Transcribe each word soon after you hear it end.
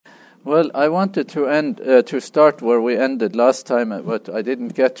Well, I wanted to start where we ended last time, but I didn't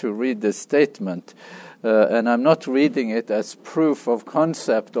get to read this statement. And I'm not reading it as proof of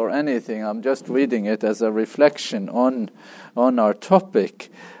concept or anything. I'm just reading it as a reflection on our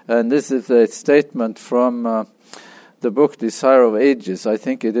topic. And this is a statement from the book Desire of Ages. I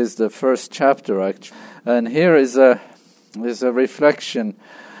think it is the first chapter, actually. And here is a reflection.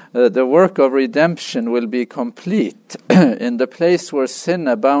 The work of redemption will be complete in the place where sin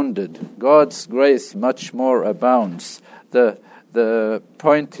abounded. God's grace much more abounds. The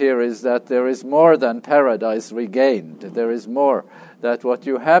point here is that there is more than paradise regained. There is more. That what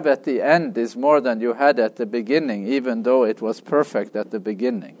you have at the end is more than you had at the beginning, even though it was perfect at the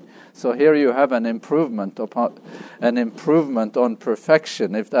beginning. So here you have an improvement on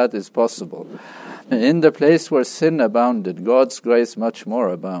perfection, if that is possible. In the place where sin abounded, God's grace much more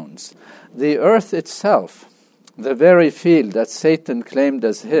abounds. The earth itself, the very field that Satan claimed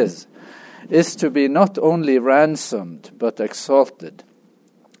as his, is to be not only ransomed, but exalted.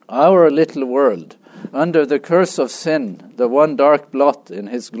 Our little world, under the curse of sin, the one dark blot in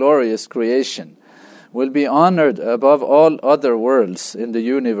his glorious creation, will be honored above all other worlds in the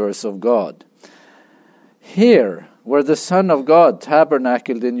universe of God. Here, where the Son of God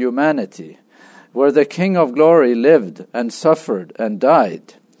tabernacled in humanity, where the King of glory lived and suffered and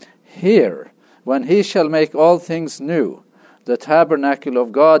died, here, when he shall make all things new, the tabernacle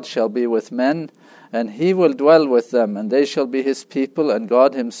of God shall be with men, and he will dwell with them, and they shall be his people, and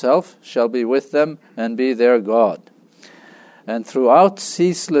God himself shall be with them and be their God. And throughout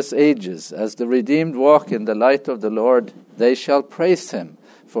ceaseless ages, as the redeemed walk in the light of the Lord, they shall praise him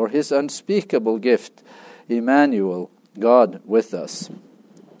for his unspeakable gift, Emmanuel, God with us.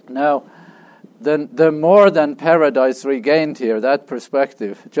 Now, the more than paradise regained here, that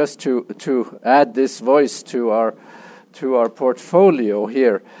perspective, just to add this voice to our portfolio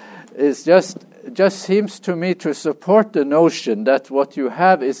here, is just seems to me to support the notion that what you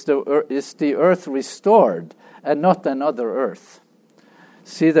have is the earth restored and not another earth.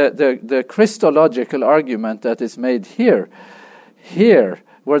 See the Christological argument that is made here,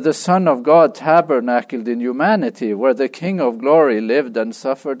 where the Son of God tabernacled in humanity, where the King of glory lived and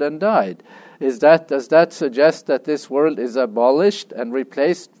suffered and died. Does that suggest that this world is abolished and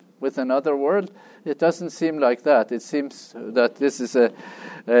replaced with another world? It doesn't seem like that. It seems that this is a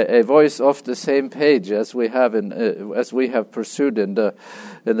voice off the same page as we have pursued in the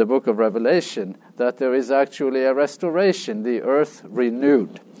book of Revelation, that there is actually a restoration, the earth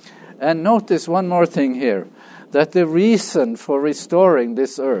renewed. And notice one more thing here, that the reason for restoring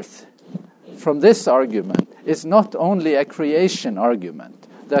this earth from this argument is not only a creation argument,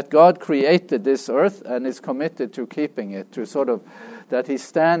 that God created this earth and is committed to keeping it, that he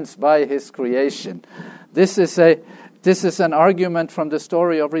stands by his creation. This is an argument from the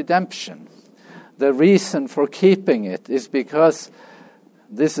story of redemption. The reason for keeping it is because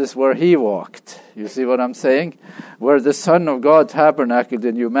this is where he walked. You see what I'm saying? Where the Son of God tabernacled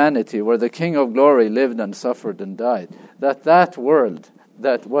in humanity, where the King of glory lived and suffered and died. That world,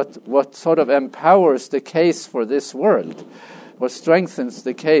 that what sort of empowers the case for this world, what strengthens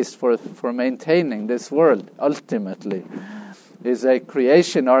the case for maintaining this world ultimately, is a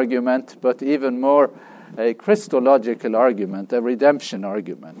creation argument, but even more a Christological argument, a redemption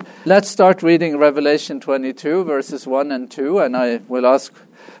argument. Let's start reading Revelation 22, verses 1 and 2, and I will ask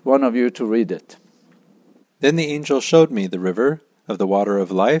one of you to read it. Then the angel showed me the river of the water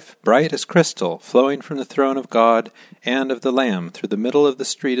of life, bright as crystal, flowing from the throne of God and of the Lamb through the middle of the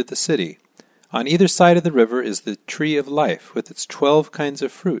street of the city. On either side of the river is the tree of life, with its 12 kinds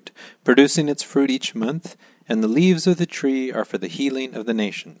of fruit, producing its fruit each month, and the leaves of the tree are for the healing of the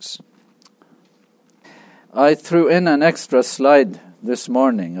nations. I threw in an extra slide this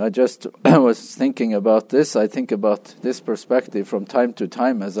morning. I just was thinking about this. I think about this perspective from time to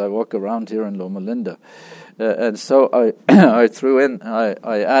time as I walk around here in Loma Linda. And so I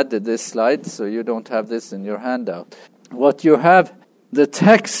added this slide, so you don't have this in your handout. What you have, the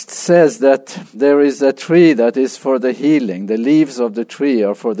text says that there is a tree that is for the healing. The leaves of the tree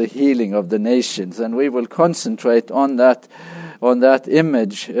are for the healing of the nations. And we will concentrate on that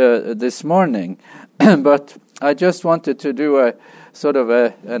image this morning. But I just wanted to do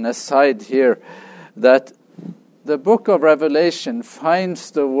an aside here, that the book of Revelation finds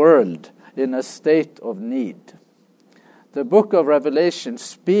the world in a state of need. The book of Revelation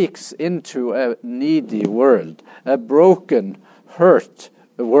speaks into a needy world, a broken, hurt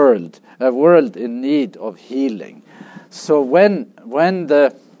world, a world in need of healing. So when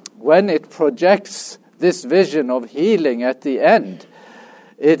it projects this vision of healing at the end,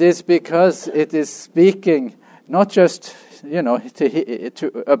 it is because it is speaking not just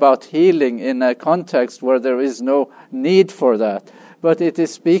about healing in a context where there is no need for that. But it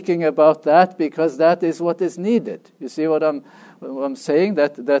is speaking about that because that is what is needed. You see what I'm saying?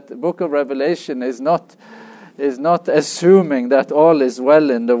 That the book of Revelation is not assuming that all is well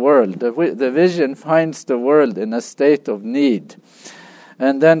in the world. The vision finds the world in a state of need.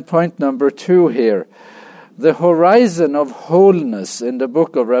 And then point number 2 here. The horizon of wholeness in the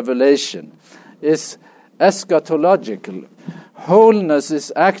book of Revelation is eschatological. Wholeness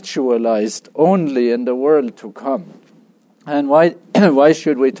is actualized only in the world to come. And why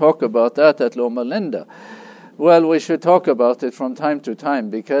should we talk about that at Loma Linda? Well, we should talk about it from time to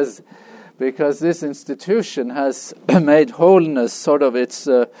time because this institution has made wholeness sort of it's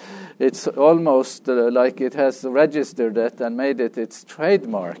almost like it has registered it and made it its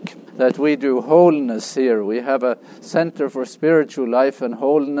trademark, that we do wholeness here. We have a Center for Spiritual Life and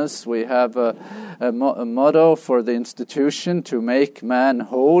Wholeness. We have a motto for the institution, to make man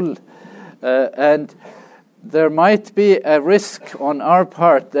whole. And there might be a risk on our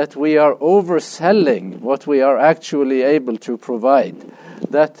part that we are overselling what we are actually able to provide,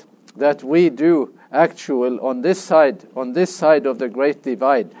 that we do actual on this side of the Great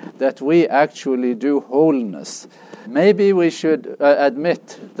Divide, that we actually do wholeness. Maybe we should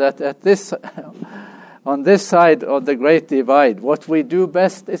admit that on this side of the Great Divide, what we do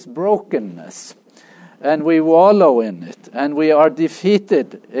best is brokenness. And we wallow in it, and we are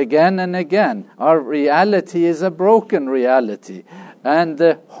defeated again and again. Our reality is a broken reality, and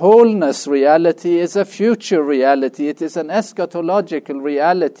the wholeness reality is a future reality. It is an eschatological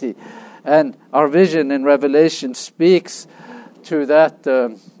reality, and our vision in Revelation speaks to that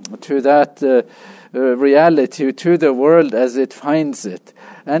reality, to the world as it finds it.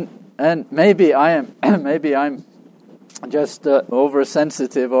 And maybe I'm just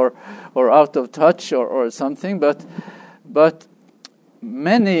oversensitive or out of touch or something, but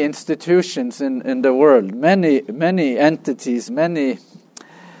many institutions in the world, many entities, many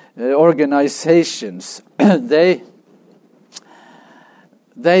organizations, they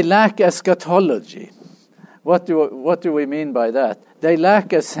lack eschatology. What do we mean by that? They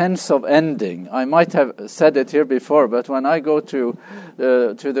lack a sense of ending. I might have said it here before, but when I go to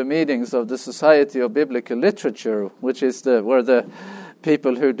the meetings of the Society of Biblical Literature, which is where the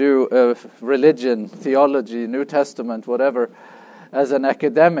people who do religion, theology, New Testament, whatever, as an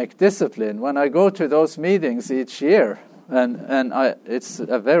academic discipline, when I go to those meetings each year, and it's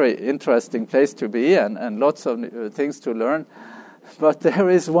a very interesting place to be and lots of things to learn, but there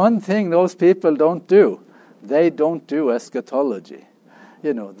is one thing those people don't do. They don't do eschatology.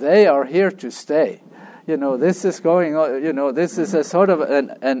 They are here to stay. This is going on. This is a sort of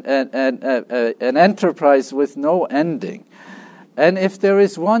an enterprise with no ending. And if there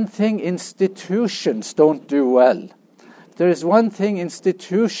is one thing institutions don't do well, there is one thing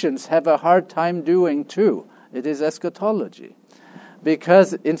institutions have a hard time doing too. It is eschatology.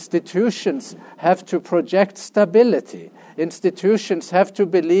 Because institutions have to project stability. Institutions have to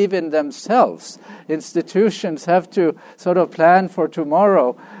believe in themselves. Institutions have to sort of plan for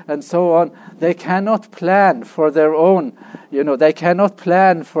tomorrow and so on. They cannot plan for their own, they cannot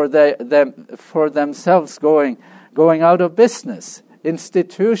plan for themselves going out of business.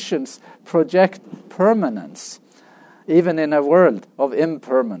 Institutions project permanence, even in a world of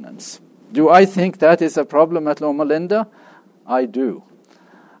impermanence. Do I think that is a problem at Loma Linda? I do.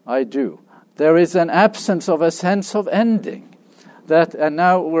 There is an absence of a sense of ending. And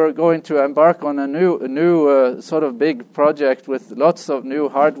now we're going to embark on a new sort of big project with lots of new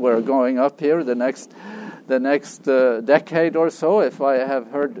hardware going up here the next decade or so, if I have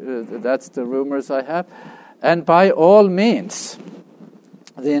heard, that's the rumors I have. And by all means,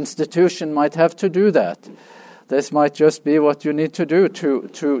 the institution might have to do that. This might just be what you need to do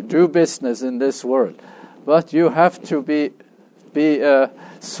to do business in this world. But you have to be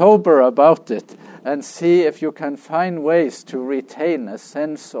sober about it and see if you can find ways to retain a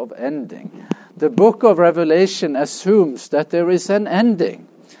sense of ending. The book of Revelation assumes that there is an ending,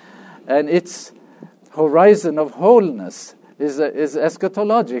 and its horizon of wholeness is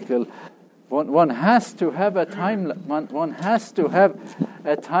eschatological. One has to have a timeline. One has to have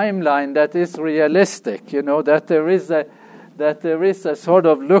a timeline that is realistic. That there is a sort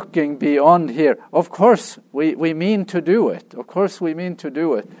of looking beyond here. Of course, we mean to do it.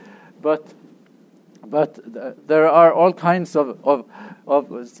 But there are all kinds of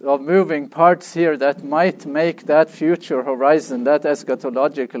moving parts here that might make that future horizon, that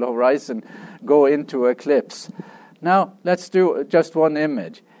eschatological horizon, go into eclipse. Now, let's do just one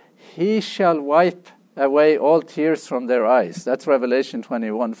image. He shall wipe away all tears from their eyes. That's Revelation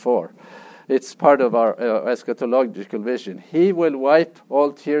 21:4. It's part of our eschatological vision. He will wipe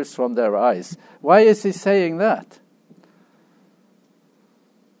all tears from their eyes. Why is he saying that?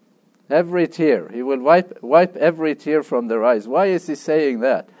 Every tear. He will wipe every tear from their eyes. Why is he saying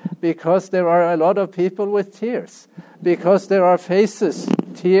that? Because there are a lot of people with tears. Because there are faces,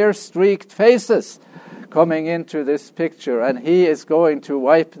 tear-streaked faces, coming into this picture, and he is going to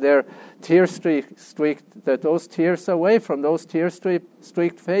wipe their those tears away from those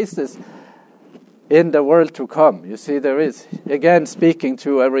tear-streaked faces in the world to come. You see, there is, again, speaking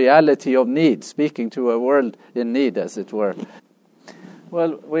to a reality of need, speaking to a world in need, as it were.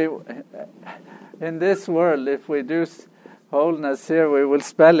 Well, in this world, if we do wholeness here, we will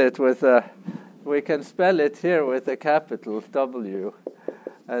spell it we can spell it here with a capital W,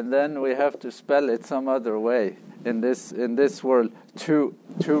 and then we have to spell it some other way in this world to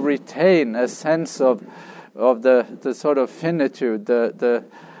retain a sense of the sort of finitude, the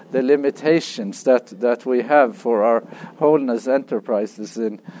limitations that we have for our wholeness enterprises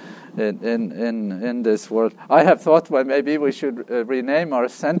in this world. I have thought, well, maybe we should rename our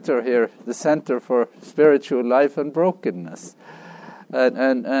center here the Center for Spiritual Life and Brokenness,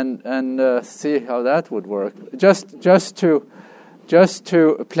 and see how that would work. Just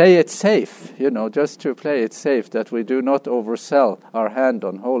to play it safe, just to play it safe, that we do not oversell our hand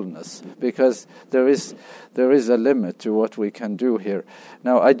on wholeness, because there is a limit to what we can do here.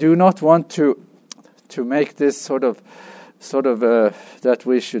 Now, I do not want to make this sort of that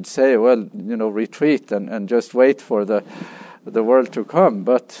we should say, well, retreat and just wait for the world to come.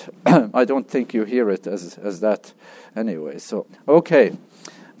 But I don't think you hear it as that anyway. So, okay,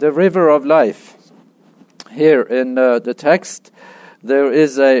 the river of life. Here in the text, there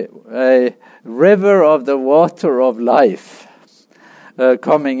is a river of the water of life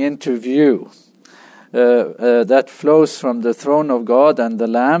coming into view. That flows from the throne of God and the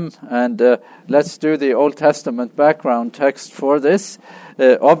Lamb. And let's do the Old Testament background text for this.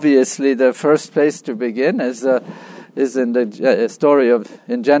 Obviously, the first place to begin is in the story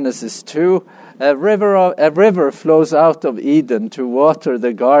in Genesis 2. A river flows out of Eden to water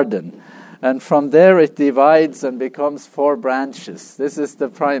the garden. And from there it divides and becomes 4 branches. This is the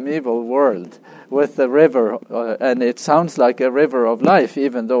primeval world with the river, and it sounds like a river of life,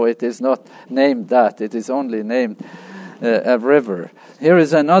 even though it is not named that. It is only named a river. Here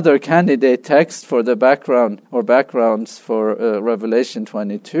is another candidate text for the background or backgrounds for Revelation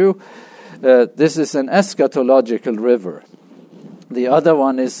 22. This is an eschatological river. The other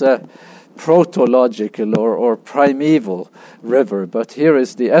one is a protological or primeval river, but here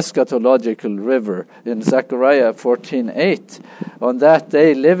is the eschatological river in Zechariah 14:8. On that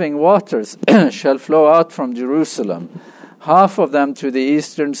day living waters shall flow out from Jerusalem, half of them to the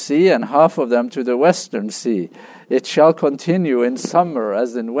eastern sea and half of them to the western sea. It shall continue in summer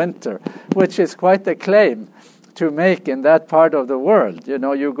as in winter, which is quite a claim to make in that part of the world.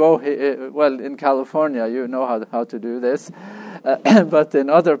 You go, well, in California, you know how to do this. But in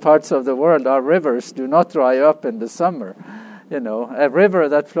other parts of the world, our rivers do not dry up in the summer. A river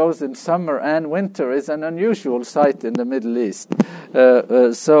that flows in summer and winter is an unusual sight in the Middle East.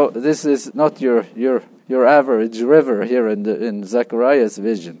 So this is not your average river here in Zechariah's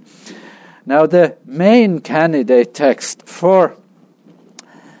vision. Now, the main candidate text for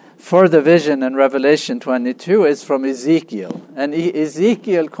the vision in Revelation 22 is from Ezekiel, and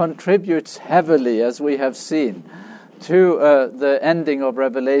Ezekiel contributes heavily, as we have seen, to the ending of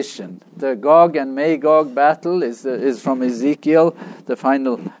Revelation. The Gog and Magog battle is from Ezekiel, the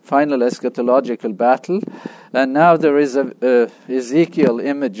final eschatological battle. And now there is a Ezekiel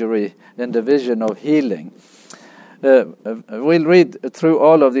imagery in the vision of healing. We'll read through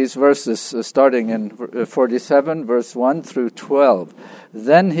all of these verses, starting in 47, verse 1 through 12.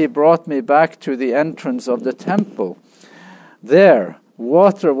 Then he brought me back to the entrance of the temple. There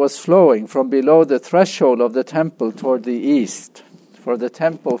water was flowing from below the threshold of the temple toward the east, for the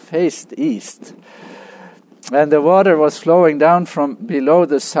temple faced east. And the water was flowing down from below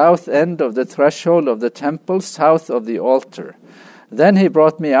the south end of the threshold of the temple, south of the altar. Then he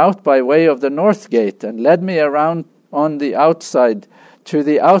brought me out by way of the north gate and led me around on the outside to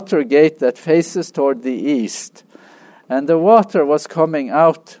the outer gate that faces toward the east. And the water was coming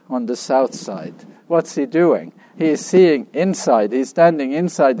out on the south side. What's he doing? He is seeing inside. He's standing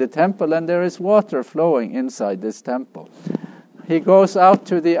inside the temple, and there is water flowing inside this temple. He goes out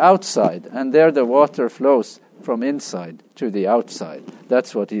to the outside, and there the water flows from inside to the outside.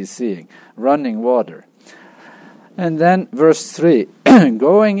 That's what he's seeing, running water. And then verse 3,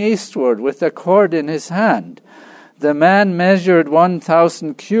 going eastward with a cord in his hand, the man measured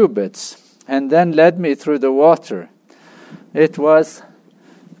 1,000 cubits, and then led me through the water. It was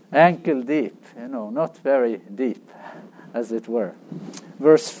ankle deep, not very deep, as it were.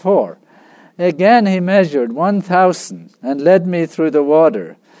 Verse 4, again he measured 1,000 and led me through the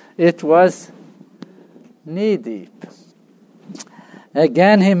water. It was knee deep.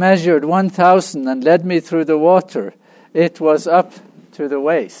 Again he measured 1,000 and led me through the water. It was up to the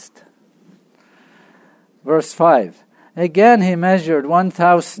waist. Verse 5, again he measured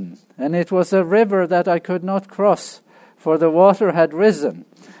 1,000, and it was a river that I could not cross, for the water had risen.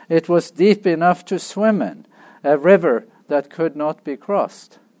 It was deep enough to swim in, a river that could not be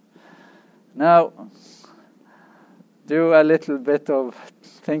crossed. Now, do a little bit of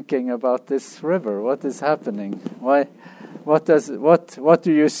thinking about this river. What is happening? Why? What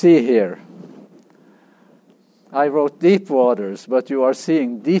do you see here? I wrote deep waters, but you are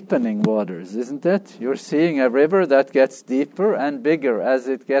seeing deepening waters, isn't it? You're seeing a river that gets deeper and bigger as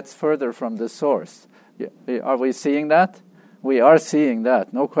it gets further from the source. Are we seeing that? We are seeing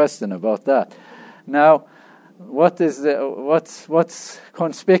that, no question about that. Now, what's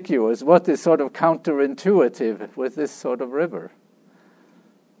conspicuous? What is sort of counterintuitive with this sort of river?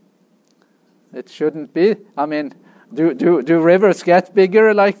 It shouldn't be. I mean, do rivers get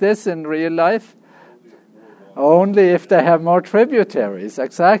bigger like this in real life? Only if they have more tributaries,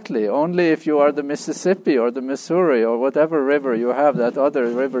 exactly. Only if you are the Mississippi or the Missouri or whatever river you have that other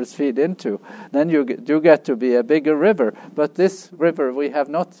rivers feed into, then you do get to be a bigger river. But this river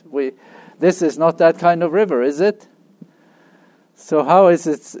this is not that kind of river, is it? So how is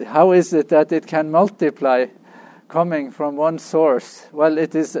it that it can multiply coming from one source? Well,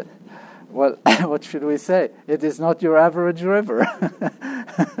 it is... Well, what should we say? It is not your average river.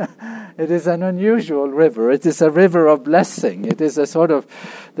 It is an unusual river. It is a river of blessing. It is a sort of,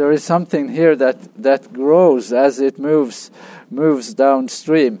 there is something here that grows as it moves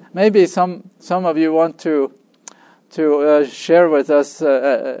downstream. Maybe some of you want to share with us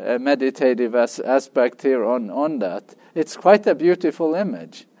a meditative aspect here on that. It's quite a beautiful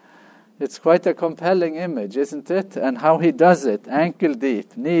image. It's quite a compelling image, isn't it? And how he does it, ankle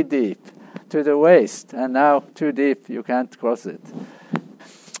deep, knee deep, to the waist, and now too deep, you can't cross it.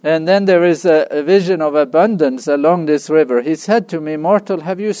 And then there is a vision of abundance along this river. He said to me, "Mortal,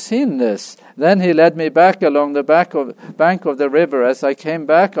 have you seen this?" Then he led me back along the bank of the river. As I came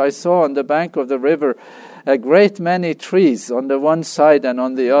back, I saw on the bank of the river a great many trees on the one side and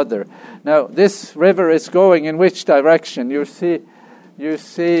on the other. Now, this river is going in which direction? You see.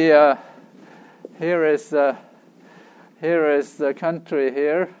 Here is the country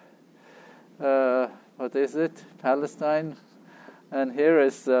here. What is it? Palestine. And here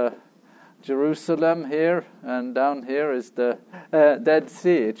is Jerusalem here. And down here is the Dead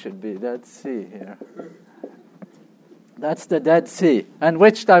Sea. It should be Dead Sea here. That's the Dead Sea. And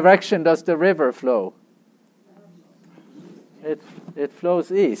which direction does the river flow? It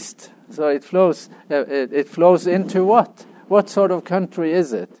flows east. So it flows into what? What sort of country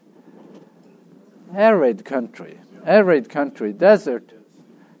is it? Arid country, desert.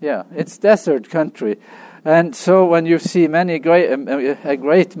 Yeah, it's desert country. And so when you see a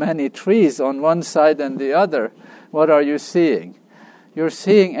great many trees on one side and the other, what are you seeing? You're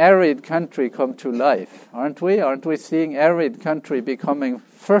seeing arid country come to life, aren't we? Aren't we seeing arid country becoming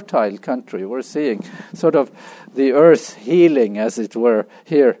fertile country? We're seeing sort of the earth healing, as it were,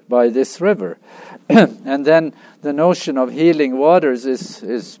 here by this river. And then the notion of healing waters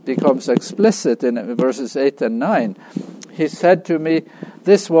becomes explicit in verses 8 and 9. He said to me,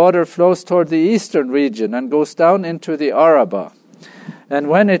 "This water flows toward the eastern region and goes down into the Arabah. And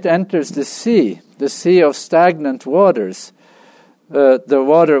when it enters the sea of stagnant waters, the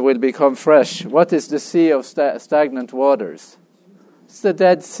water will become fresh." What is the sea of stagnant waters? It's the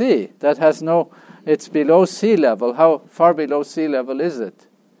Dead Sea that has it's below sea level. How far below sea level is it?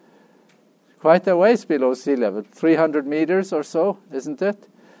 Quite a ways below sea level, 300 meters or so, isn't it?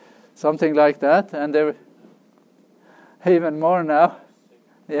 Something like that. And there, even more now.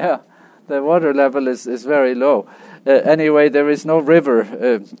 Yeah, the water level is very low. Anyway, there is no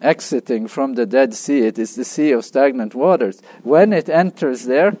river exiting from the Dead Sea. It is the sea of stagnant waters. When it enters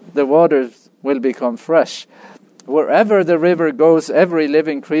there, the waters will become fresh. Wherever the river goes, every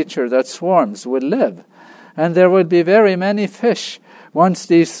living creature that swarms will live. And there will be very many fish. Once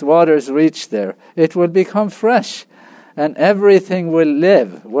these waters reach there, it will become fresh. And everything will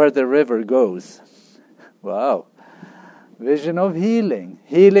live where the river goes. Wow. Vision of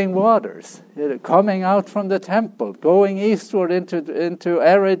healing waters, coming out from the temple, going eastward into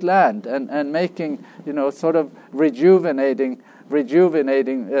arid land, and making, sort of rejuvenating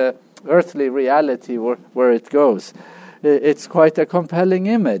earthly reality where it goes. It's quite a compelling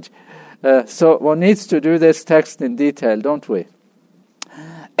image. So one needs to do this text in detail, don't we?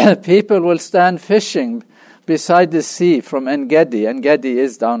 People will stand fishing beside the sea from En-Gedi. En-Gedi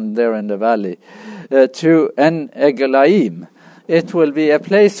is down there in the valley, to En-Eglaim. It will be a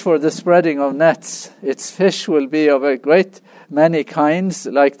place for the spreading of nets. Its fish will be of a great many kinds,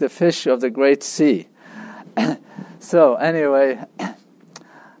 like the fish of the great sea. So anyway,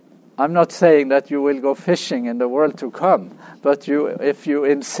 I'm not saying that you will go fishing in the world to come, but if you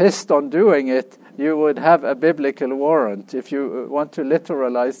insist on doing it, you would have a biblical warrant. If you want to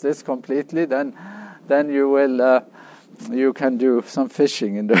literalize this completely, then you can do some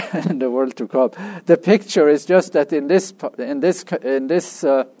fishing in the world to come. The picture is just that in this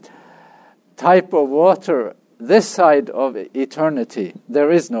type of water, this side of eternity,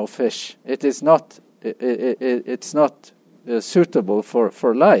 there is no fish. It is not. It's not suitable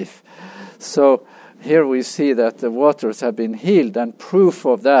for life. So here we see that the waters have been healed, and proof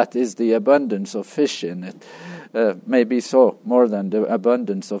of that is the abundance of fish in it. Maybe so, more than the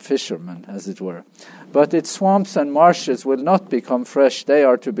abundance of fishermen, as it were. But its swamps and marshes will not become fresh. They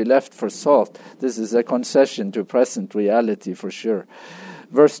are to be left for salt. This is a concession to present reality for sure.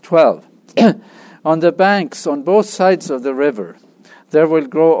 Verse 12. On the banks, on both sides of the river, there will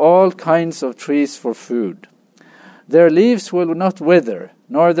grow all kinds of trees for food. Their leaves will not wither,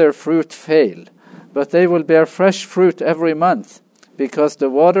 nor their fruit fail, but they will bear fresh fruit every month, because the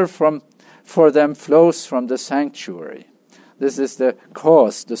water for them flows from the sanctuary. This is the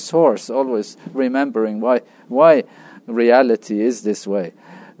cause, the source, always remembering why reality is this way.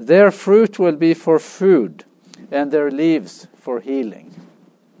 Their fruit will be for food, and their leaves for healing.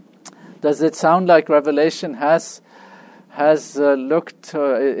 Does it sound like Revelation is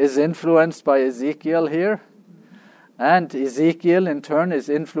influenced by Ezekiel here? And Ezekiel, in turn, is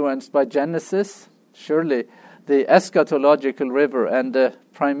influenced by Genesis. Surely the eschatological river and the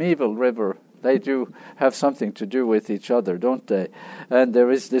primeval river, they do have something to do with each other, don't they? And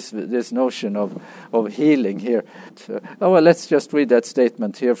there is this notion of healing here. Let's just read that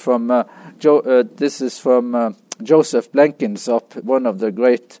statement here from this is from Joseph Blenkinsop, one of the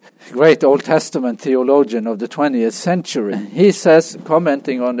great Old Testament theologian of the 20th century. He says,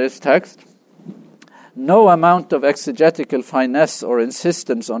 commenting on this text, no amount of exegetical finesse or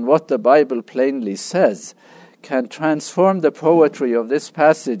insistence on what the Bible plainly says can transform the poetry of this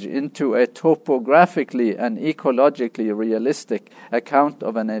passage into a topographically and ecologically realistic account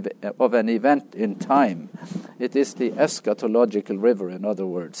of an event in time. It is the eschatological river, in other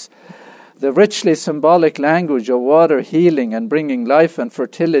words. The richly symbolic language of water healing and bringing life and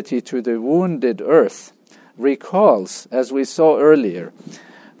fertility to the wounded earth recalls, as we saw earlier,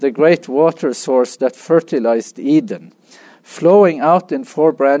 the great water source that fertilized Eden, flowing out in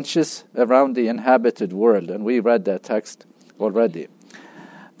 4 branches around the inhabited world. And we read that text already.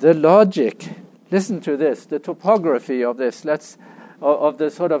 The logic, listen to this, the topography of this, of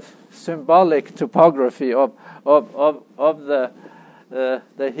the sort of symbolic topography of the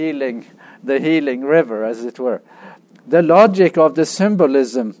healing river, as it were. The logic of the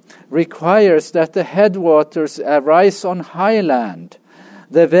symbolism requires that the headwaters arise on high land,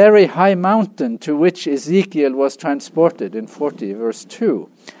 the very high mountain to which Ezekiel was transported in 40 verse 2.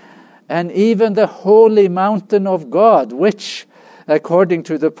 And even the holy mountain of God, which, according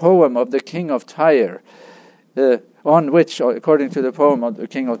to the poem of the king of Tyre, according to the poem of the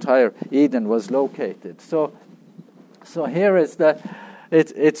king of Tyre, Eden was located. So here is that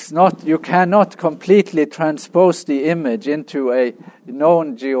it's not, you cannot completely transpose the image into a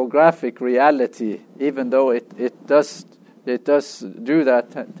known geographic reality, even though it does do that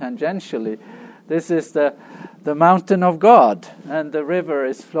tangentially. This is the mountain of God, and the river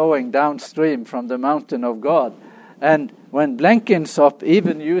is flowing downstream from the mountain of God. And when Blenkinsop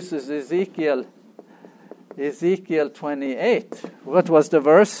even uses Ezekiel 28, what was the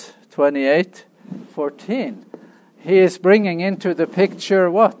verse? 28:14. He is bringing into the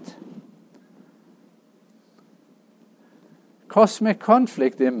picture what? Cosmic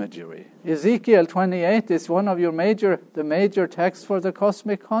conflict imagery. Ezekiel 28 is one of the major texts for the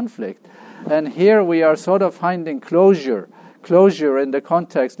cosmic conflict. And here we are sort of finding closure in the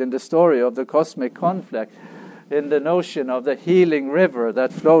context, in the story of the cosmic conflict, in the notion of the healing river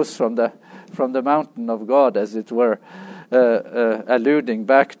that flows from the mountain of God, as it were, alluding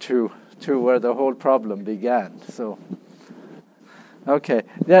back to where the whole problem began. So, okay.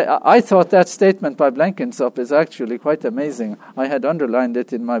 Yeah, I thought that statement by Blenkinsop is actually quite amazing. I had underlined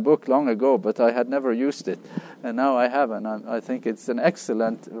it in my book long ago, but I had never used it. And now I have, and I think it's an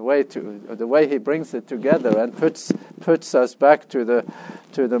excellent way the way he brings it together and puts us back to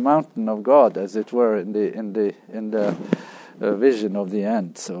the mountain of God, as it were, in the vision of the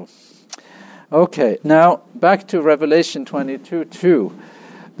end. So, okay. Now, back to Revelation 22:2.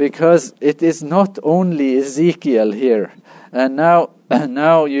 because it is not only Ezekiel here. And now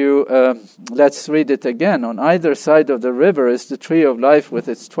let's read it again. On either side of the river is the tree of life with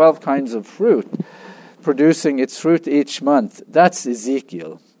its 12 kinds of fruit, producing its fruit each month. That's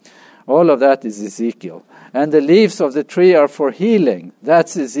Ezekiel. All of that is Ezekiel. And the leaves of the tree are for healing.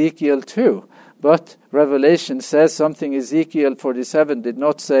 That's Ezekiel too. But Revelation says something Ezekiel 47 did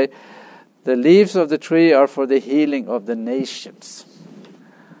not say. The leaves of the tree are for the healing of the nations.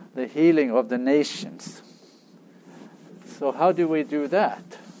 The healing of the nations. So how do we do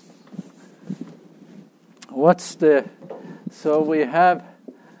that? So we have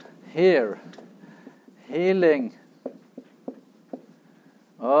here healing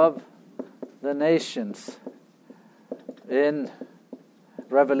of the nations in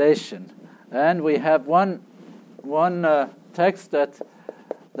Revelation. And we have one text that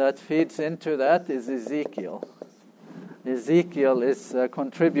feeds into that is Ezekiel. Ezekiel is a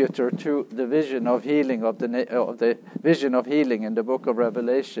contributor to the vision of healing of the vision of healing in the book of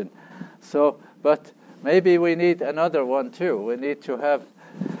Revelation. So, but maybe we need another one too. We need to have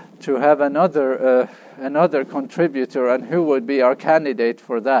another contributor, and who would be our candidate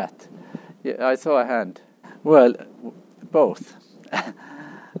for that? Yeah, I saw a hand. Well, both.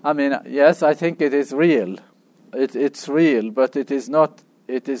 I mean, yes, I think it is real. It's real, but it is not.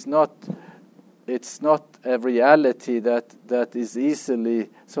 It's not a reality that is easily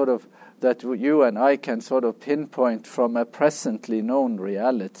sort of, that you and I can sort of pinpoint from a presently known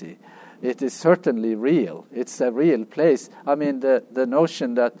reality. It is certainly real. It's a real place. I mean, the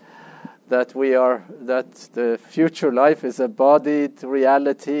notion that the future life is a bodied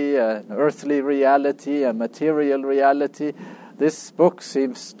reality, an earthly reality, a material reality. This book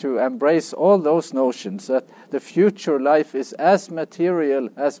seems to embrace all those notions, that the future life is as material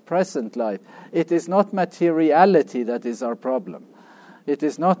as present life. It is not materiality that is our problem. It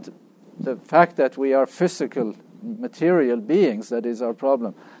is not the fact that we are physical, material beings that is our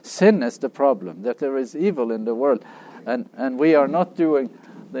problem. Sin is the problem, that there is evil in the world. And we are not doing,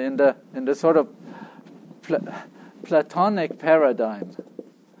 in the sort of Platonic paradigm,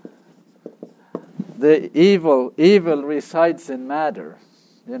 the evil resides in matter.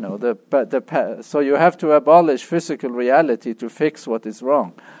 You know, so you have to abolish physical reality to fix what is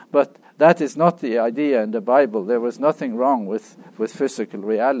wrong. But that is not the idea in the Bible. There was nothing wrong with physical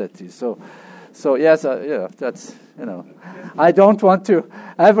reality. So yes, that's, you know, I don't want to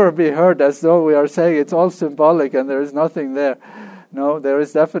ever be heard as though we are saying it's all symbolic and there is nothing there. No, there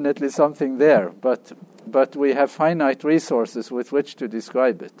is definitely something there, but we have finite resources with which to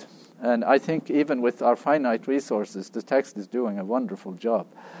describe it. And I think even with our finite resources, the text is doing a wonderful job.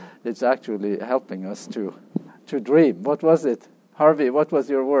 It's actually helping us to dream. What was it? Harvey, what was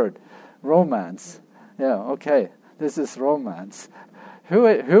your word? Romance. Yeah, okay. This is romance.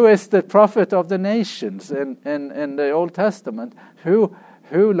 Who is the prophet of the nations in the Old Testament? Who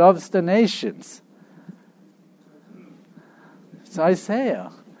loves the nations? It's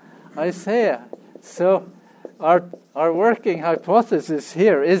Isaiah. So our working hypothesis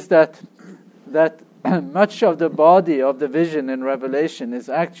here is that much of the body of the vision in Revelation is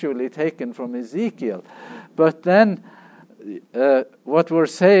actually taken from Ezekiel. But then what we're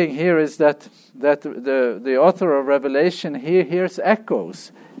saying here is that the author of Revelation, he hears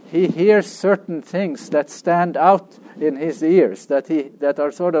echoes. He hears certain things that stand out in his ears, that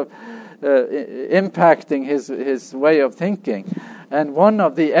are sort of impacting his way of thinking. And one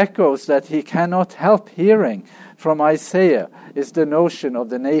of the echoes that he cannot help hearing from Isaiah is the notion of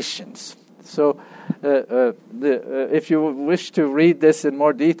the nations. So if you wish to read this in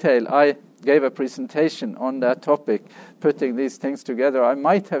more detail, I gave a presentation on that topic, putting these things together. I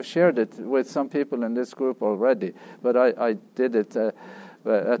might have shared it with some people in this group already, but I did it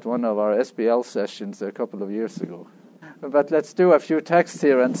at one of our SBL sessions a couple of years ago. But let's do a few texts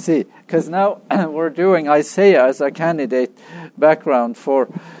here and see, because now we're doing Isaiah as a candidate background for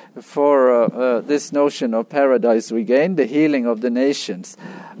this notion of paradise regained, the healing of the nations.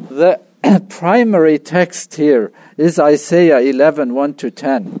 The primary text here is Isaiah 11,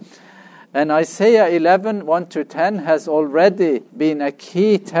 1-10. And Isaiah 11, 1-10 has already been a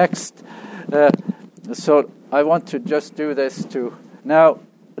key text. So I want to just do this too. Now,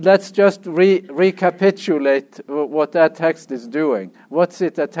 let's just recapitulate what that text is doing. What's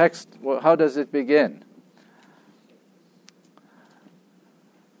it a text? How does it begin?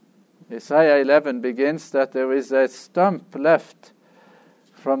 Isaiah 11 begins that there is a stump left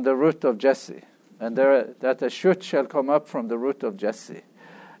from the root of Jesse, and that a shoot shall come up from the root of Jesse.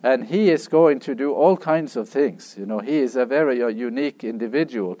 And he is going to do all kinds of things. You know, he is a very unique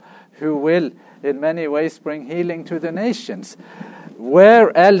individual who will, in many ways, bring healing to the nations.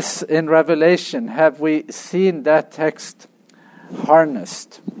 Where else in Revelation have we seen that text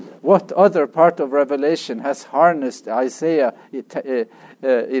harnessed? What other part of Revelation has harnessed Isaiah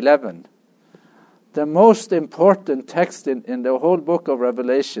 11? The most important text in the whole book of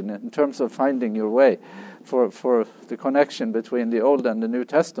Revelation in terms of finding your way for the connection between the Old and the New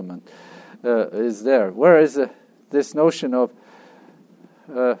Testament is there. Where is this notion of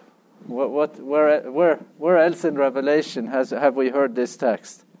where else in Revelation have we heard this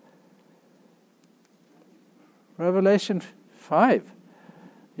text? Revelation 5.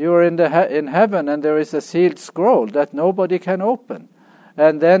 You are in heaven, and there is a sealed scroll that nobody can open.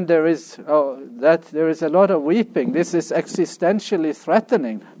 And then there is a lot of weeping. This is existentially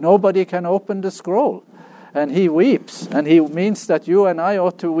threatening. Nobody can open the scroll. And he weeps, and he means that you and I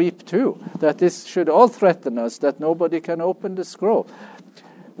ought to weep too, that this should all threaten us, that nobody can open the scroll.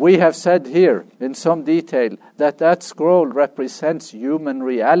 We have said here in some detail that scroll represents human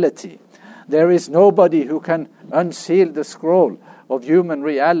reality. There is nobody who can unseal the scroll of human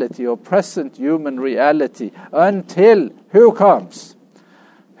reality or present human reality until who comes?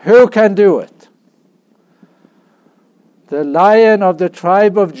 Who can do it? The Lion of the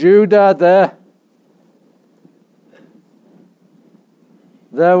tribe of Judah,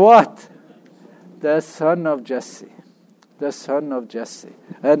 the what? The son of Jesse. The son of Jesse.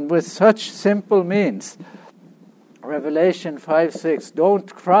 And with such simple means, Revelation 5:6,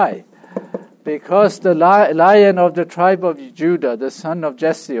 don't cry, because the Lion of the tribe of Judah, the son of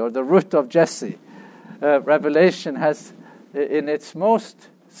Jesse, or the root of Jesse, Revelation has in its most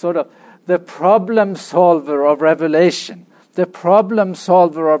sort of the problem solver of Revelation. The problem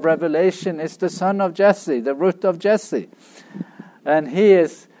solver of Revelation is the son of Jesse, the root of Jesse. And he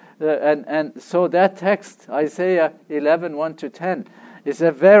is, and so that text, Isaiah 11, 1-10, is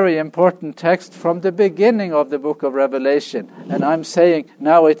a very important text from the beginning of the book of Revelation. And I'm saying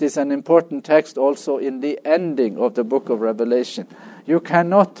now it is an important text also in the ending of the book of Revelation. You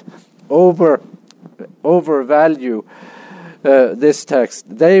cannot overvalue this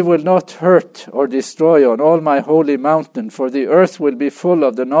text. They will not hurt or destroy on all my holy mountain, for the earth will be full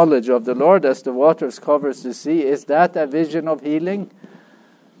of the knowledge of the Lord as the waters covers the sea. Is that a vision of healing?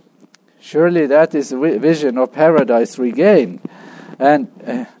 Surely that is a vision of paradise regained. And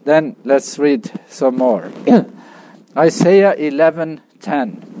then let's read some more. Isaiah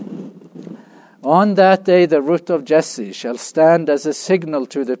 11:10. On that day the root of Jesse shall stand as a signal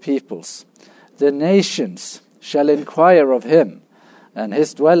to the peoples. The nations shall inquire of him, and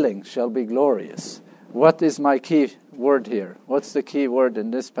his dwelling shall be glorious. What is my key word here? What's the key word in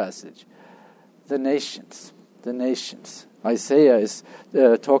this passage? The nations. The nations. Isaiah is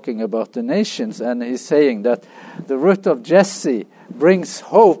talking about the nations, and he's saying that the root of Jesse brings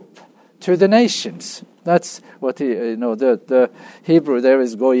hope to the nations. That's what the Hebrew there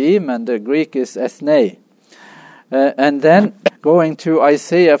is goyim, and the Greek is ethne. And then going to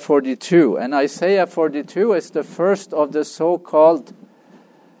Isaiah 42. And Isaiah 42 is the first of the so-called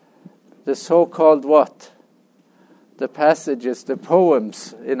what? The passages, the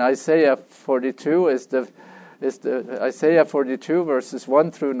poems in Isaiah 42 is the Isaiah 42 verses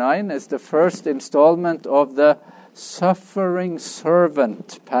 1-9 is the first installment of the suffering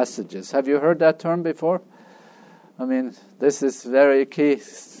servant passages. Have you heard that term before? I mean, this is very key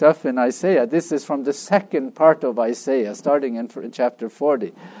stuff in Isaiah. This is from the second part of Isaiah, starting in chapter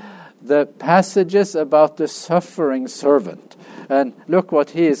 40. The passages about the suffering servant. And look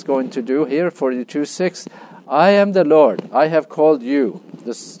what he is going to do here, 42:6. I am the Lord, I have called you,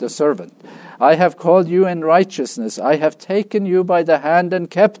 the servant. I have called you in righteousness. I have taken you by the hand and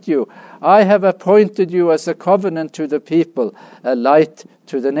kept you. I have appointed you as a covenant to the people, a light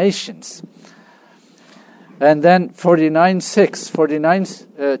to the nations. And then 49:6,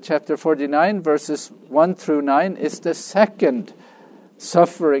 chapter 49, verses 1-9 is the second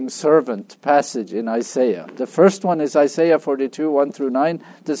suffering servant passage in Isaiah. The first one is Isaiah 42, 1-9.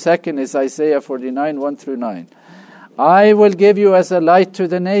 The second is Isaiah 49, 1-9. I will give you as a light to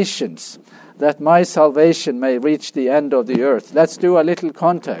the nations, that my salvation may reach the end of the earth. Let's do a little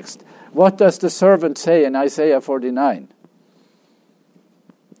context. What does the servant say in Isaiah 49?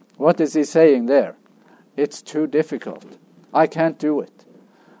 What is he saying there? It's too difficult. I can't do it.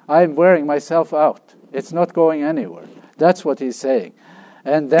 I'm wearing myself out. It's not going anywhere. That's what he's saying.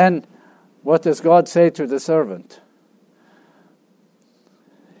 And then, what does God say to the servant?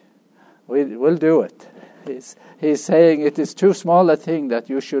 We'll do it. He's saying it is too small a thing that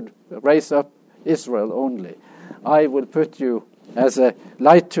you should raise up Israel only. I will put you as a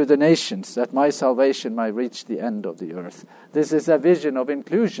light to the nations, that my salvation might reach the end of the earth. This is a vision of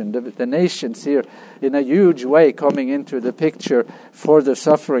inclusion. The nations here in a huge way coming into the picture for the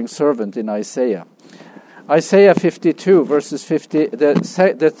suffering servant in Isaiah. Isaiah 52 verses 50,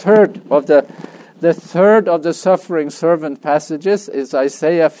 the third of the suffering servant passages is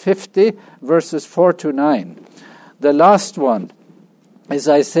Isaiah 50 verses 4 to 9. The last one is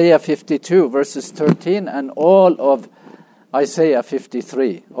Isaiah 52 verses 13 and all of Isaiah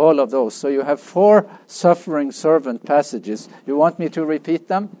 53, all of those. So you have 4 suffering servant passages. You want me to repeat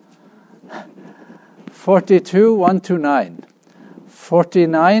them? 42, 1 to 9.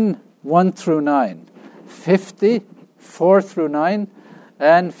 49, 1 through 9. 50, 4 through 9.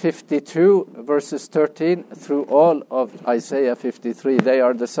 And 52, verses 13 through all of Isaiah 53. They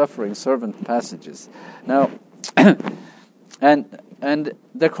are the suffering servant passages. Now, and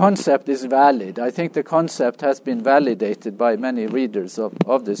the concept is valid. I think the concept has been validated by many readers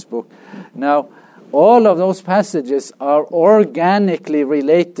of this book. Now, all of those passages are organically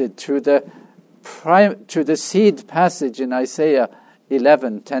related to the seed passage in Isaiah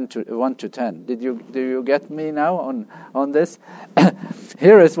 11, 1 to 10. Do you get me now on this?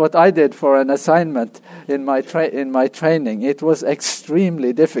 Here is what I did for an assignment in my training. It was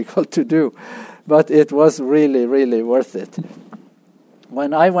extremely difficult to do, but it was really, really worth it.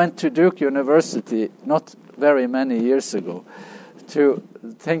 When I went to Duke University, not very many years ago,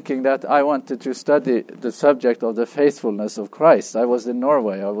 thinking that I wanted to study the subject of the faithfulness of Christ, I was in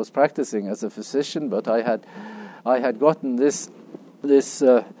Norway. I was practicing as a physician, but I had gotten this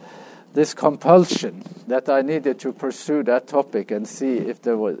compulsion that I needed to pursue that topic and see if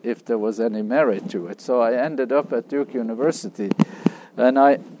there was any merit to it. So I ended up at Duke University, and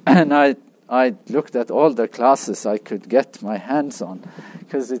I looked at all the classes I could get my hands on,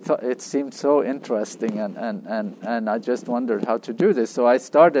 because it seemed so interesting, and I just wondered how to do this. So I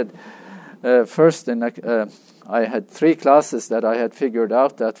started first I had 3 classes that I had figured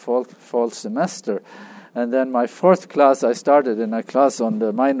out that fall semester. And then my 4th class, I started in a class on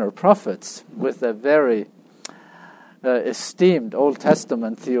the minor prophets with a very esteemed Old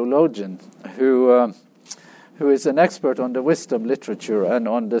Testament theologian who is an expert on the wisdom literature and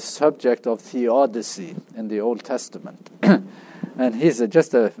on the subject of theodicy in the Old Testament. And he's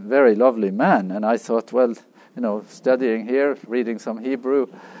just a very lovely man. And I thought, well, studying here, reading some Hebrew,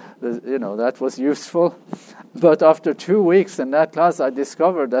 that was useful. But after 2 weeks in that class, I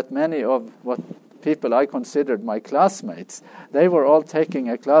discovered that many of what people I considered my classmates, they were all taking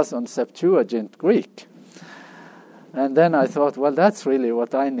a class on Septuagint Greek. And then I thought, well, that's really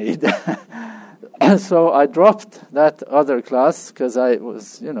what I need. So I dropped that other class because I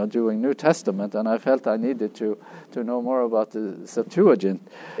was, doing New Testament, and I felt I needed to know more about the Septuagint.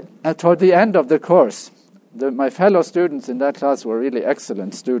 And toward the end of the course, my fellow students in that class were really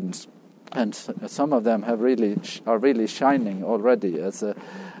excellent students, and some of them are really shining already as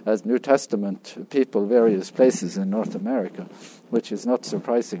New Testament people, various places in North America, which is not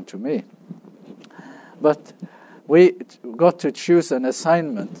surprising to me. But we got to choose an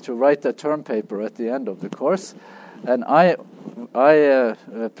assignment to write a term paper at the end of the course, and I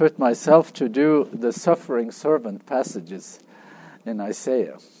put myself to do the suffering servant passages in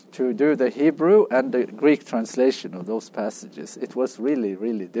Isaiah, to do the Hebrew and the Greek translation of those passages. It was really,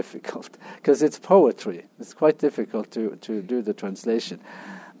 really difficult, because it's poetry. It's quite difficult to do the translation.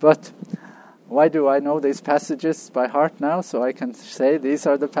 But why do I know these passages by heart now? So I can say these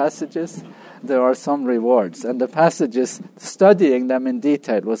are the passages. There are some rewards. And the passages, studying them in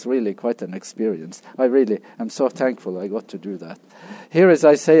detail was really quite an experience. I really am so thankful I got to do that. Here is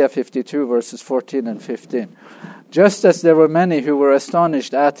Isaiah 52, verses 14 and 15. Just as there were many who were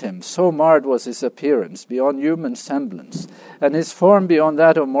astonished at him, so marred was his appearance beyond human semblance, and his form beyond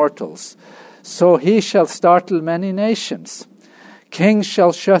that of mortals. So he shall startle many nations. Kings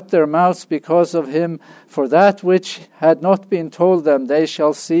shall shut their mouths because of him, for that which had not been told them they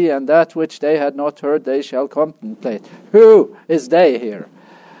shall see, and that which they had not heard they shall contemplate. Who is they here?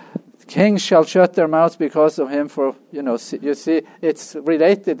 Kings shall shut their mouths because of him, for, you see, it's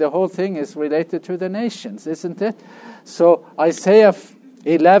related, the whole thing is related to the nations, isn't it? So Isaiah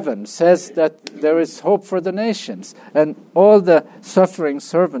 11 says that there is hope for the nations, and all the suffering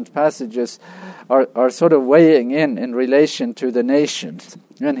servant passages are sort of weighing in relation to the nations.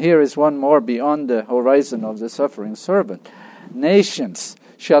 And here is one more beyond the horizon of the suffering servant. Nations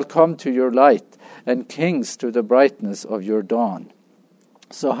shall come to your light, and kings to the brightness of your dawn.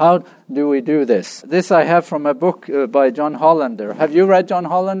 So how do we do this? This I have from a book by John Hollander. Have you read John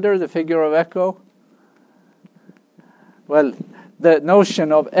Hollander, The Figure of Echo? Well, the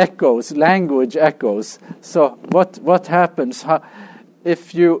notion of echoes, language echoes. So what happens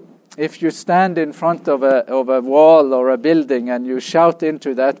if you stand in front of a wall or a building and you shout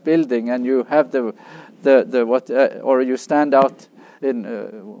into that building and you have or you stand out in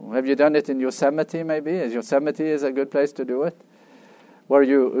have you done it in Yosemite maybe? Yosemite is a good place to do it, where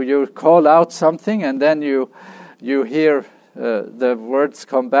you call out something and then you hear the words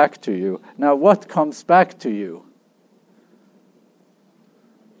come back to you. Now what comes back to you?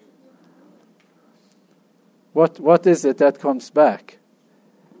 What is it that comes back?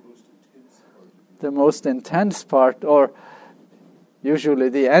 The most intense part, or usually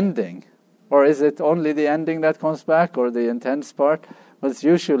the ending? Or is it only the ending that comes back, or the intense part? Well, it's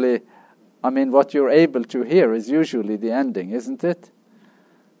usually, what you're able to hear is usually the ending, isn't it?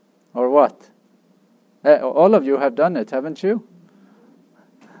 Or what? All of you have done it, haven't you?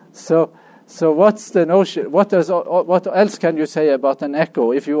 So what's the notion? What else can you say about an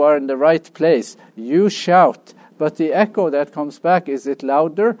echo? If you are in the right place, you shout, but the echo that comes back, is it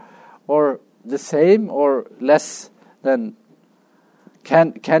louder or the same or less than?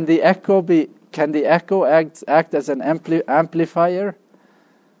 Can the echo act as an amplifier?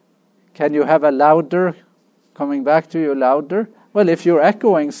 Can you have a louder coming back to you louder? Well, if your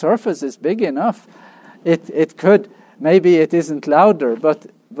echoing surface is big enough, it could. Maybe it isn't louder,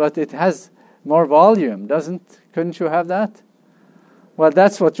 but it has more volume, couldn't you have that? Well,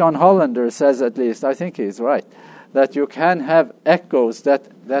 that's what John Hollander says, at least. I think he's right, that you can have echoes that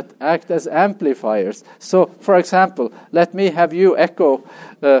act as amplifiers. So, for example, let me have you echo.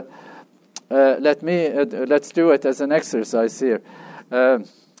 Let's do it as an exercise here.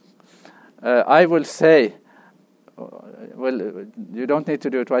 I will say. Well, you don't need to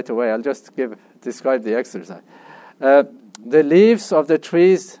do it right away. I'll just describe the exercise. The leaves of the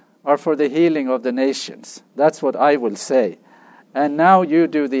trees are for the healing of the nations. That's what I will say. And now you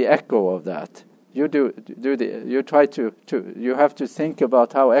do the echo of that. You you have to think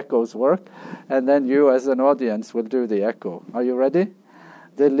about how echoes work, and then you as an audience will do the echo. Are you ready?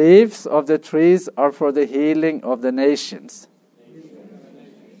 The leaves of the trees are for the healing of the nations.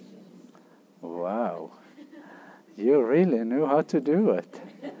 Wow. You really knew how to do it.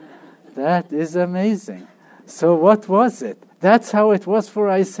 That is amazing. So what was it? That's how it was for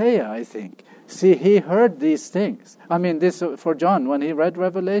Isaiah, I think. See, he heard these things. This for John, when he read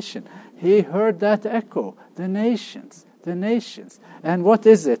Revelation, he heard that echo, the nations. And what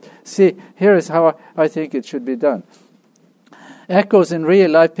is it? See, here is how I think it should be done. Echoes in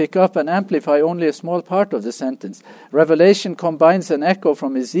real life pick up and amplify only a small part of the sentence. Revelation combines an echo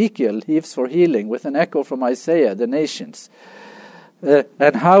from Ezekiel, leaves for healing, with an echo from Isaiah, the nations.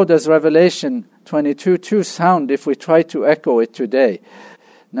 And how does Revelation 22:2 sound if we try to echo it today?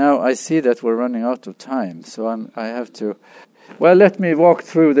 Now, I see that we're running out of time, so I have to... Well, let me walk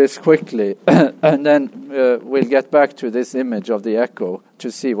through this quickly, and then we'll get back to this image of the echo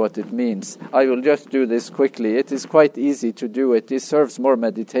to see what it means. I will just do this quickly. It is quite easy to do it. It serves more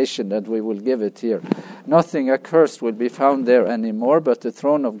meditation than we will give it here. Nothing accursed will be found there anymore, but the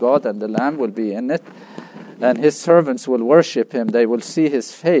throne of God and the Lamb will be in it, and his servants will worship him. They will see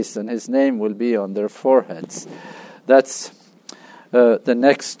his face, and his name will be on their foreheads. That's the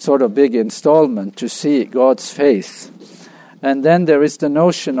next sort of big installment, to see God's face. And then there is the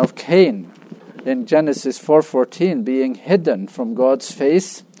notion of Cain in Genesis 4:14 being hidden from God's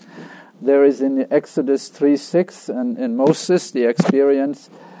face. There is in Exodus 3:6 and in Moses the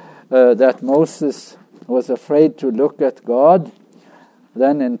experience that Moses was afraid to look at God.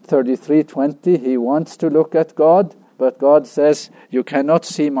 Then in 33:20 he wants to look at God, but God says, "You cannot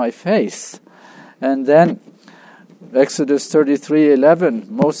see my face." And then Exodus 33:11,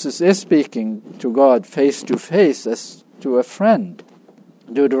 Moses is speaking to God face to face as to a friend.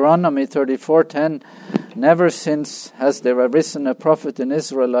 Deuteronomy 34:10, never since has there arisen a prophet in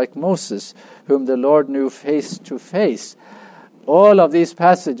Israel like Moses, whom the Lord knew face to face. All of these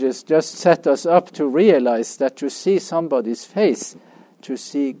passages just set us up to realize that to see somebody's face, to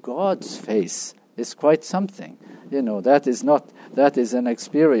see God's face, is quite something. That is an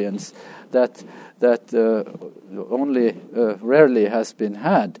experience that only rarely has been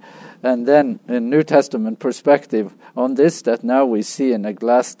had. And then in New Testament perspective on this, that now we see in a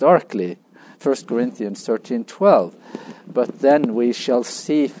glass darkly, 1 Corinthians 13:12. But then we shall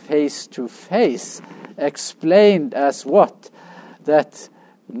see face to face, explained as what? That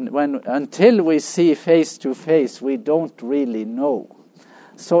until we see face to face, we don't really know.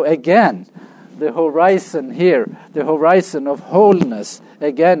 So again, the horizon here, the horizon of wholeness,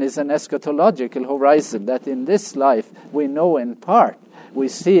 again is an eschatological horizon, that in this life we know in part. We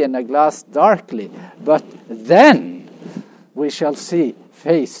see in a glass darkly, but then we shall see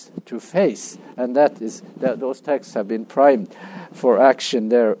face to face. And those texts have been primed for action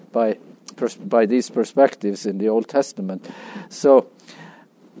there by these perspectives in the Old Testament. So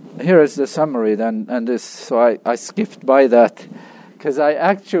here is the summary then, so I skipped by that, because I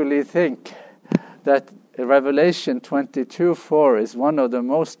actually think that Revelation 22:4 is one of the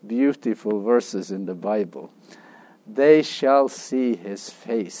most beautiful verses in the Bible. They shall see his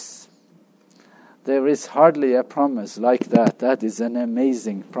face. There is hardly a promise like that. That is an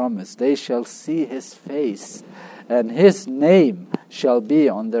amazing promise. They shall see his face, and his name shall be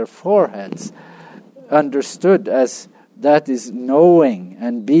on their foreheads, understood as that is knowing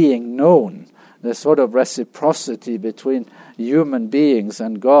and being known, the sort of reciprocity between human beings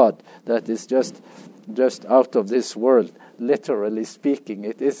and God that is just out of this world. Literally speaking,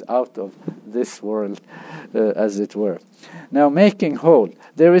 it is out of this world, as it were. Now, making whole.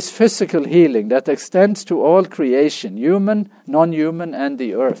 There is physical healing that extends to all creation, human, non-human, and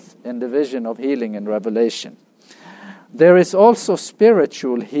the earth, in the vision of healing in Revelation. There is also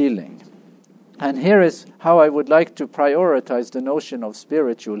spiritual healing. And here is how I would like to prioritize the notion of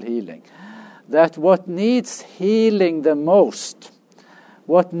spiritual healing. That what needs healing the most,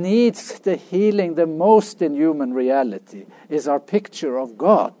 what needs the healing the most in human reality is our picture of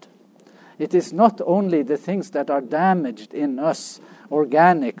God. It is not only the things that are damaged in us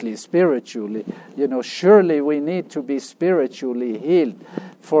organically, spiritually. Surely we need to be spiritually healed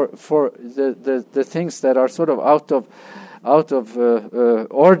for the things that are sort of out of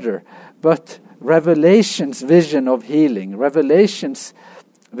order. But Revelation's vision of healing, Revelation's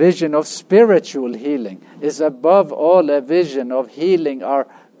vision of spiritual healing is above all a vision of healing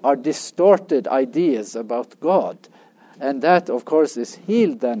our distorted ideas about God. And that, of course, is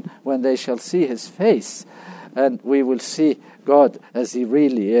healed then when they shall see his face, and we will see God as he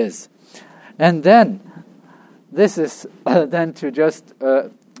really is. And then, this is then to just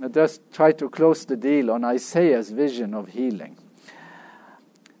try to close the deal on Isaiah's vision of healing.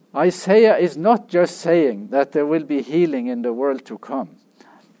 Isaiah is not just saying that there will be healing in the world to come.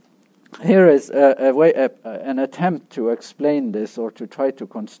 Here is an attempt to explain this or to try to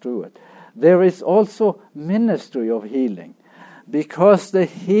construe it. There is also ministry of healing, because the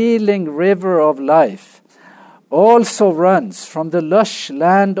healing river of life also runs from the lush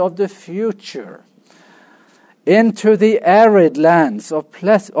land of the future into the arid lands of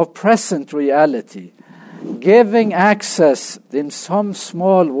present reality, giving access in some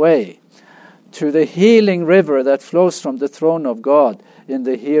small way to the healing river that flows from the throne of God in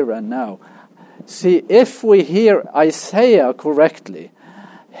the here and now. See, if we hear Isaiah correctly,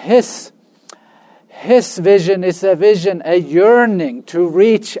 his vision is a yearning to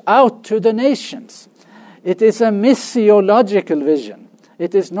reach out to the nations. It is a missiological vision.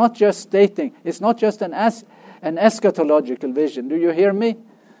 It is not just stating, it's not just an eschatological vision. Do you hear me?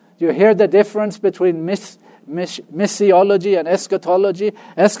 Do you hear the difference between missiology and eschatology?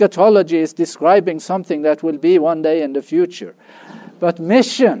 Eschatology is describing something that will be one day in the future. But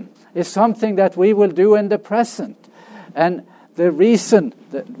mission is something that we will do in the present. And the reason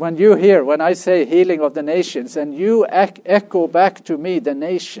that when I say healing of the nations, and you echo back to me the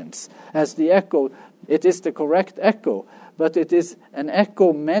nations as the echo, it is the correct echo, but it is an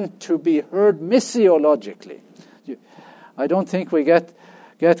echo meant to be heard missiologically. I don't think we get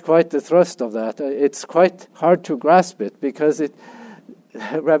quite the thrust of that. It's quite hard to grasp it, because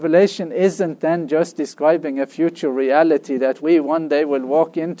Revelation isn't then just describing a future reality that we one day will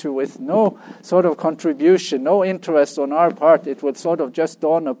walk into with no sort of contribution, no interest on our part. It will sort of just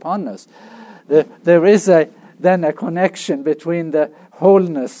dawn upon us. There is then a connection between the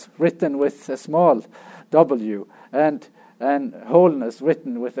wholeness written with a small w and wholeness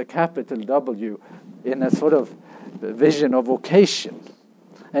written with a capital W in a sort of vision of vocation.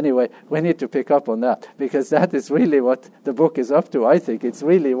 Anyway, we need to pick up on that, because that is really what the book is up to. I think it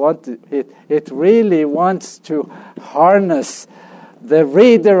really wants to harness the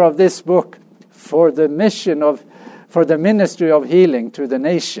reader of this book for the ministry of healing to the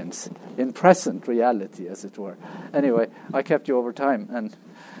nations in present reality, as it were. Anyway, I kept you over time, and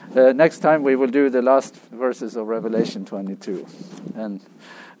next time we will do the last verses of Revelation 22, and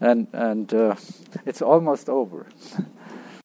it's almost over.